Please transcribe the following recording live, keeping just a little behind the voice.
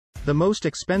The most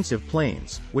expensive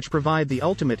planes, which provide the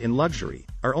ultimate in luxury,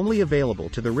 are only available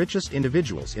to the richest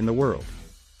individuals in the world.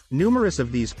 Numerous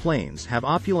of these planes have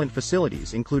opulent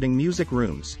facilities including music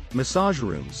rooms, massage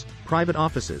rooms, private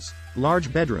offices,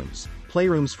 large bedrooms,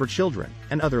 playrooms for children,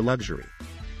 and other luxury.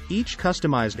 Each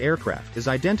customized aircraft is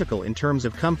identical in terms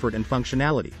of comfort and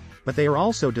functionality, but they are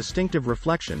also distinctive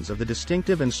reflections of the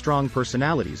distinctive and strong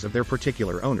personalities of their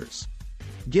particular owners.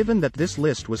 Given that this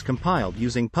list was compiled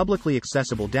using publicly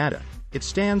accessible data, it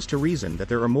stands to reason that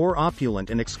there are more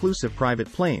opulent and exclusive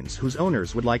private planes whose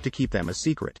owners would like to keep them a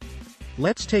secret.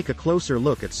 Let's take a closer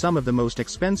look at some of the most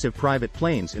expensive private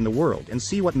planes in the world and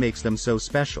see what makes them so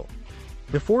special.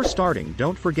 Before starting,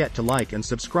 don't forget to like and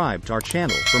subscribe to our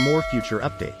channel for more future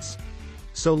updates.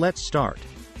 So let's start.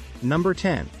 Number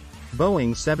 10.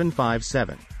 Boeing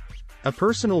 757. A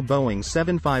personal Boeing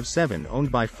 757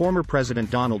 owned by former President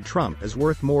Donald Trump is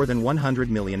worth more than $100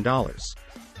 million.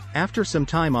 After some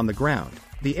time on the ground,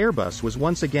 the Airbus was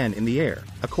once again in the air,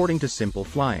 according to Simple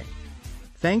Flying.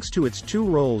 Thanks to its two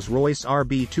Rolls-Royce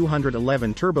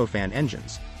RB211 turbofan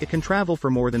engines, it can travel for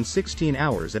more than 16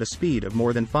 hours at a speed of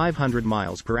more than 500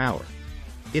 miles per hour.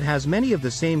 It has many of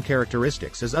the same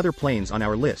characteristics as other planes on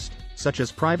our list, such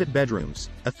as private bedrooms,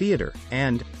 a theater,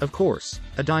 and, of course,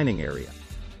 a dining area.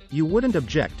 You wouldn't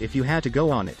object if you had to go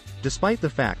on it, despite the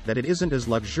fact that it isn't as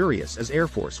luxurious as Air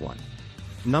Force One.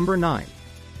 Number 9.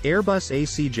 Airbus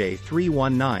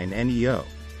ACJ319neo.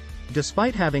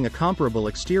 Despite having a comparable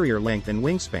exterior length and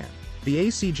wingspan, the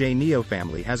ACJ-neo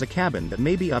family has a cabin that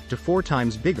may be up to 4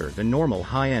 times bigger than normal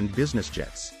high-end business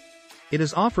jets. It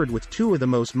is offered with two of the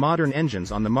most modern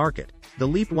engines on the market, the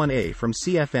LEAP-1A from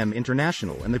CFM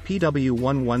International and the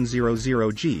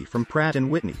PW1100G from Pratt &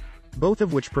 Whitney, both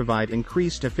of which provide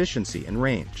increased efficiency and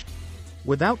range.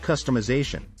 Without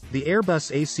customization, the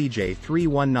Airbus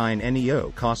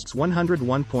ACJ319neo costs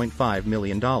 $101.5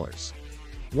 million.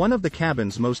 One of the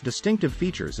cabin's most distinctive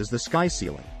features is the sky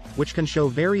ceiling, which can show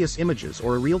various images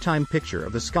or a real-time picture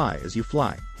of the sky as you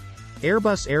fly.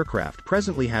 Airbus aircraft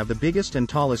presently have the biggest and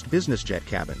tallest business jet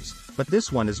cabins, but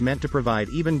this one is meant to provide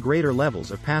even greater levels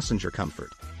of passenger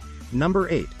comfort. Number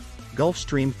 8.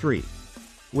 Gulfstream 3.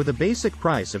 With a basic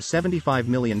price of $75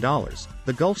 million,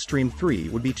 the Gulfstream 3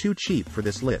 would be too cheap for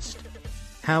this list.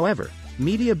 However,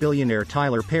 media billionaire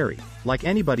Tyler Perry, like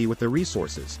anybody with the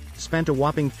resources, spent a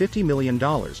whopping $50 million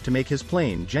to make his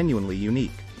plane genuinely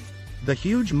unique. The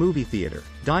huge movie theater,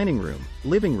 dining room,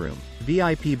 living room,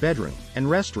 VIP bedroom, and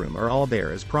restroom are all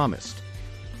there as promised.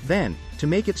 Then, to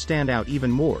make it stand out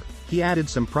even more, he added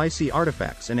some pricey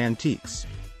artifacts and antiques.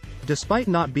 Despite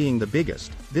not being the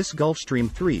biggest, this Gulfstream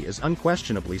 3 is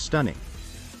unquestionably stunning.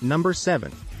 Number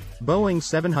 7. Boeing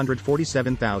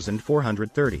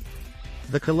 747-430.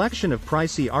 The collection of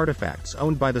pricey artifacts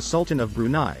owned by the Sultan of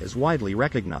Brunei is widely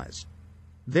recognized.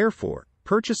 Therefore,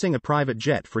 purchasing a private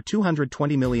jet for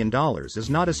 $220 million is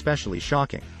not especially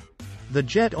shocking. The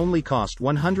jet only cost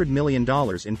 $100 million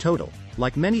in total,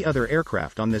 like many other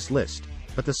aircraft on this list,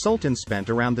 but the Sultan spent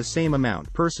around the same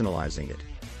amount personalizing it.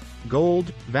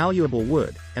 Gold, valuable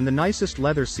wood, and the nicest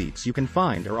leather seats you can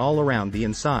find are all around the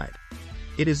inside.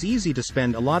 It is easy to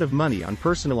spend a lot of money on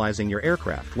personalizing your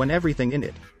aircraft when everything in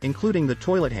it, including the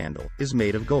toilet handle, is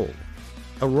made of gold.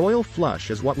 A royal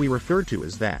flush is what we refer to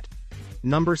as that.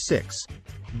 Number 6.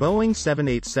 Boeing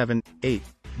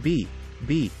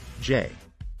 787-8B/J.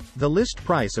 The list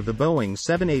price of the Boeing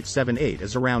 787-8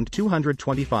 is around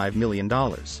 $225 million.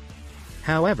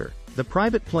 However, the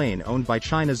private plane owned by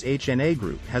China's HNA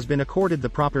Group has been accorded the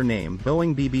proper name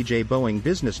Boeing BBJ Boeing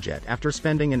Business Jet after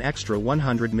spending an extra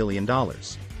 $100 million.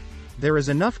 There is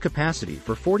enough capacity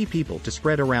for 40 people to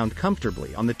spread around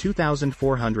comfortably on the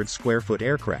 2,400 square foot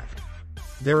aircraft.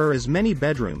 There are as many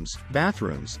bedrooms,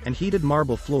 bathrooms, and heated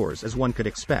marble floors as one could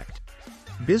expect.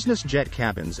 Business jet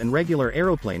cabins and regular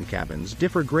aeroplane cabins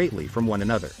differ greatly from one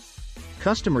another.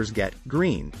 Customers get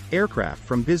green aircraft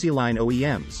from busy-line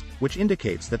OEMs, which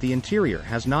indicates that the interior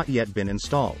has not yet been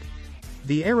installed.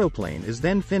 The aeroplane is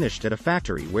then finished at a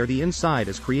factory where the inside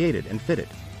is created and fitted.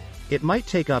 It might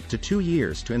take up to 2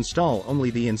 years to install only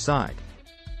the inside.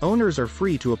 Owners are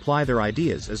free to apply their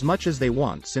ideas as much as they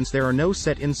want since there are no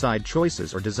set inside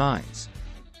choices or designs.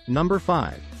 Number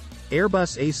 5.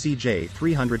 Airbus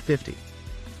ACJ350.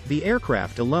 The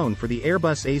aircraft alone for the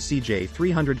Airbus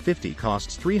ACJ350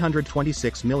 costs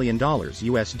 $326 million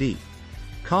USD.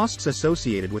 Costs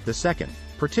associated with the second,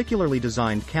 particularly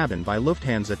designed cabin by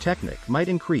Lufthansa Technik might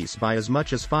increase by as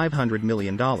much as $500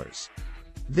 million.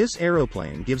 This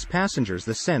aeroplane gives passengers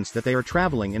the sense that they are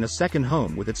traveling in a second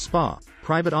home with its spa,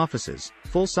 private offices,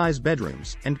 full-size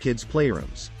bedrooms, and kids'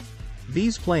 playrooms.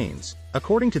 These planes,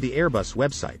 according to the Airbus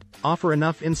website, offer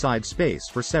enough inside space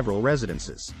for several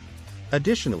residences.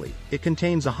 Additionally, it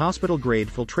contains a hospital-grade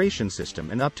filtration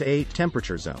system and up to 8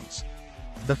 temperature zones.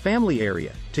 The family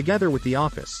area, together with the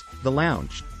office, the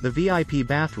lounge, the VIP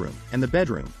bathroom, and the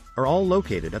bedroom, are all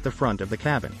located at the front of the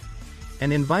cabin.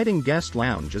 An inviting guest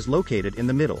lounge is located in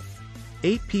the middle.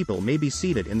 8 people may be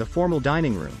seated in the formal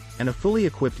dining room, and a fully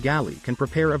equipped galley can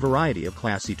prepare a variety of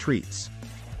classy treats.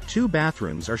 2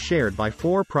 bathrooms are shared by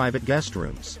 4 private guest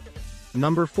rooms.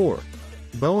 Number 4.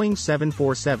 Boeing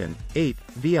 747-8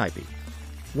 VIP.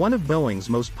 One of Boeing's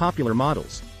most popular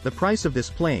models, the price of this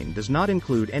plane does not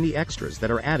include any extras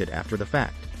that are added after the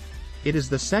fact. It is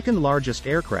the second largest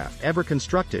aircraft ever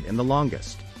constructed and the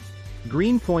longest.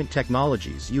 Greenpoint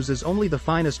Technologies uses only the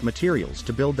finest materials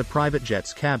to build the private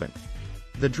jet's cabin.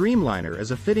 The Dreamliner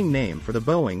is a fitting name for the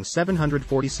Boeing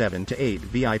 747-8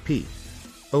 VIP.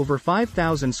 Over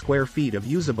 5,000 square feet of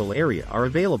usable area are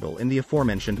available in the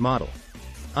aforementioned model.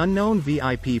 Unknown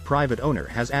VIP private owner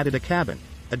has added a cabin,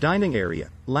 a dining area,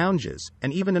 lounges,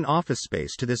 and even an office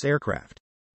space to this aircraft.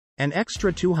 An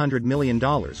extra $200 million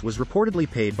was reportedly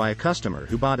paid by a customer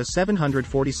who bought a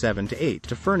 747-8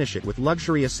 to furnish it with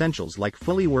luxury essentials like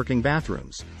fully working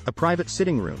bathrooms, a private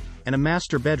sitting room, and a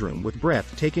master bedroom with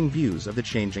breathtaking views of the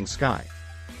changing sky.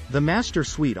 The master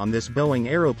suite on this Boeing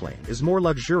aeroplane is more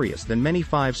luxurious than many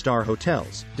 5-star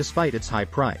hotels, despite its high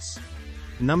price.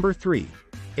 Number 3.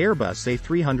 Airbus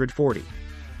A340.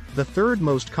 The third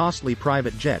most costly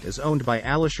private jet is owned by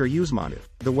Alisher Usmanov,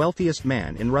 the wealthiest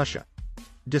man in Russia.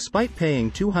 Despite paying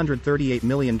 $238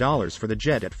 million for the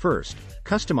jet at first,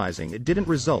 customizing it didn't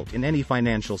result in any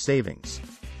financial savings.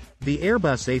 The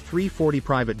Airbus A340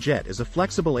 private jet is a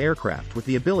flexible aircraft with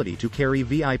the ability to carry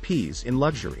VIPs in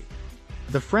luxury.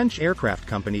 The French aircraft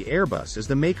company Airbus is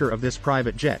the maker of this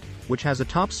private jet, which has a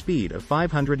top speed of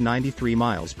 593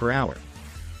 miles per hour.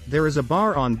 There is a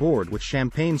bar on board with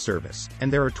champagne service,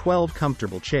 and there are 12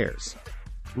 comfortable chairs.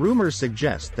 Rumors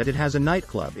suggest that it has a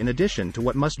nightclub in addition to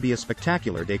what must be a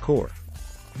spectacular decor.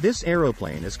 This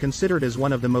aeroplane is considered as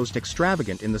one of the most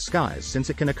extravagant in the skies since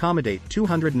it can accommodate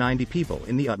 290 people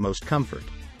in the utmost comfort.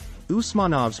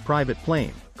 Usmanov's private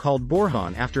plane, called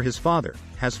Borhan after his father,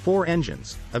 has 4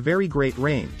 engines, a very great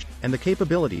range, and the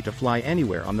capability to fly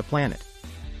anywhere on the planet.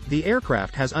 The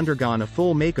aircraft has undergone a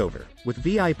full makeover, with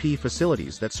VIP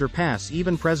facilities that surpass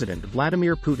even President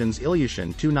Vladimir Putin's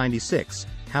Ilyushin Tu-96,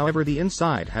 however the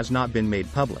inside has not been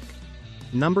made public.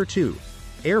 Number 2.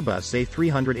 Airbus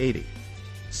A380.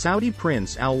 Saudi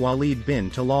Prince al-Waleed bin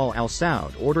Talal Al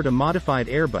Saud ordered a modified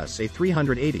Airbus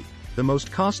A380, the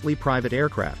most costly private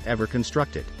aircraft ever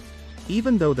constructed.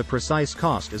 Even though the precise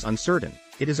cost is uncertain,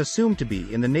 it is assumed to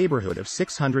be in the neighborhood of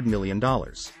 $600 million.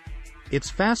 It's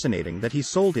fascinating that he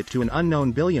sold it to an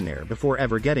unknown billionaire before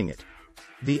ever getting it.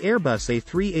 The Airbus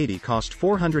A380 cost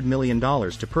 $400 million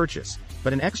to purchase,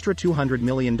 but an extra $200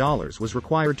 million was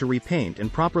required to repaint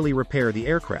and properly repair the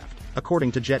aircraft,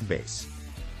 according to JetBase.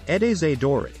 Edeze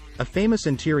Doré, a famous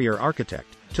interior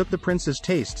architect, took the prince's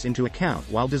tastes into account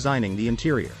while designing the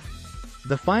interior.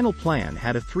 The final plan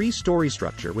had a 3-story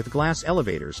structure with glass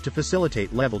elevators to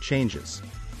facilitate level changes.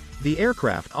 The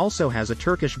aircraft also has a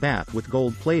Turkish bath with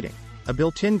gold plating, a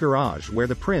built-in garage where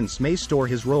the prince may store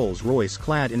his Rolls-Royce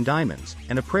clad in diamonds,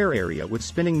 and a prayer area with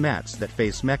spinning mats that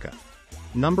face Mecca.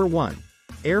 Number 1.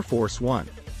 Air Force One.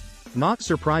 Not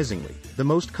surprisingly, the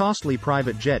most costly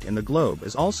private jet in the globe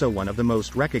is also one of the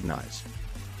most recognized.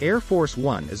 Air Force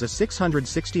One is a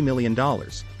 $660 million,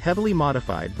 heavily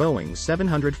modified Boeing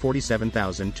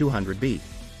 747-200B.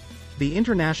 The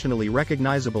internationally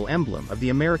recognizable emblem of the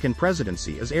American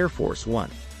presidency is Air Force One.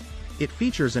 It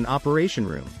features an operation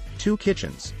room, 2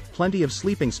 kitchens, plenty of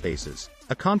sleeping spaces,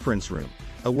 a conference room,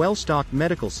 a well-stocked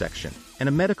medical section, and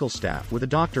a medical staff with a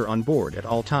doctor on board at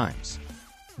all times.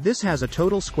 This has a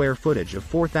total square footage of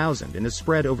 4,000 and is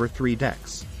spread over 3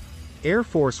 decks. Air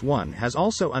Force One has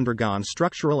also undergone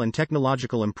structural and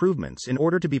technological improvements in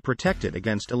order to be protected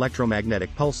against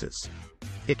electromagnetic pulses.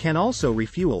 It can also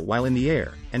refuel while in the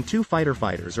air, and 2 fighter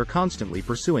fighters are constantly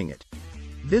pursuing it.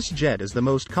 This jet is the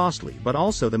most costly but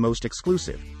also the most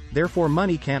exclusive, therefore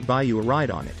money can't buy you a ride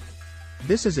on it.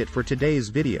 This is it for today's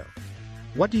video.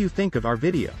 What do you think of our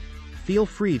video? Feel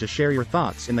free to share your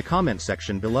thoughts in the comment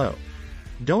section below.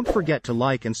 Don't forget to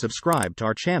like and subscribe to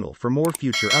our channel for more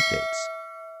future updates.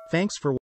 Thanks for watching.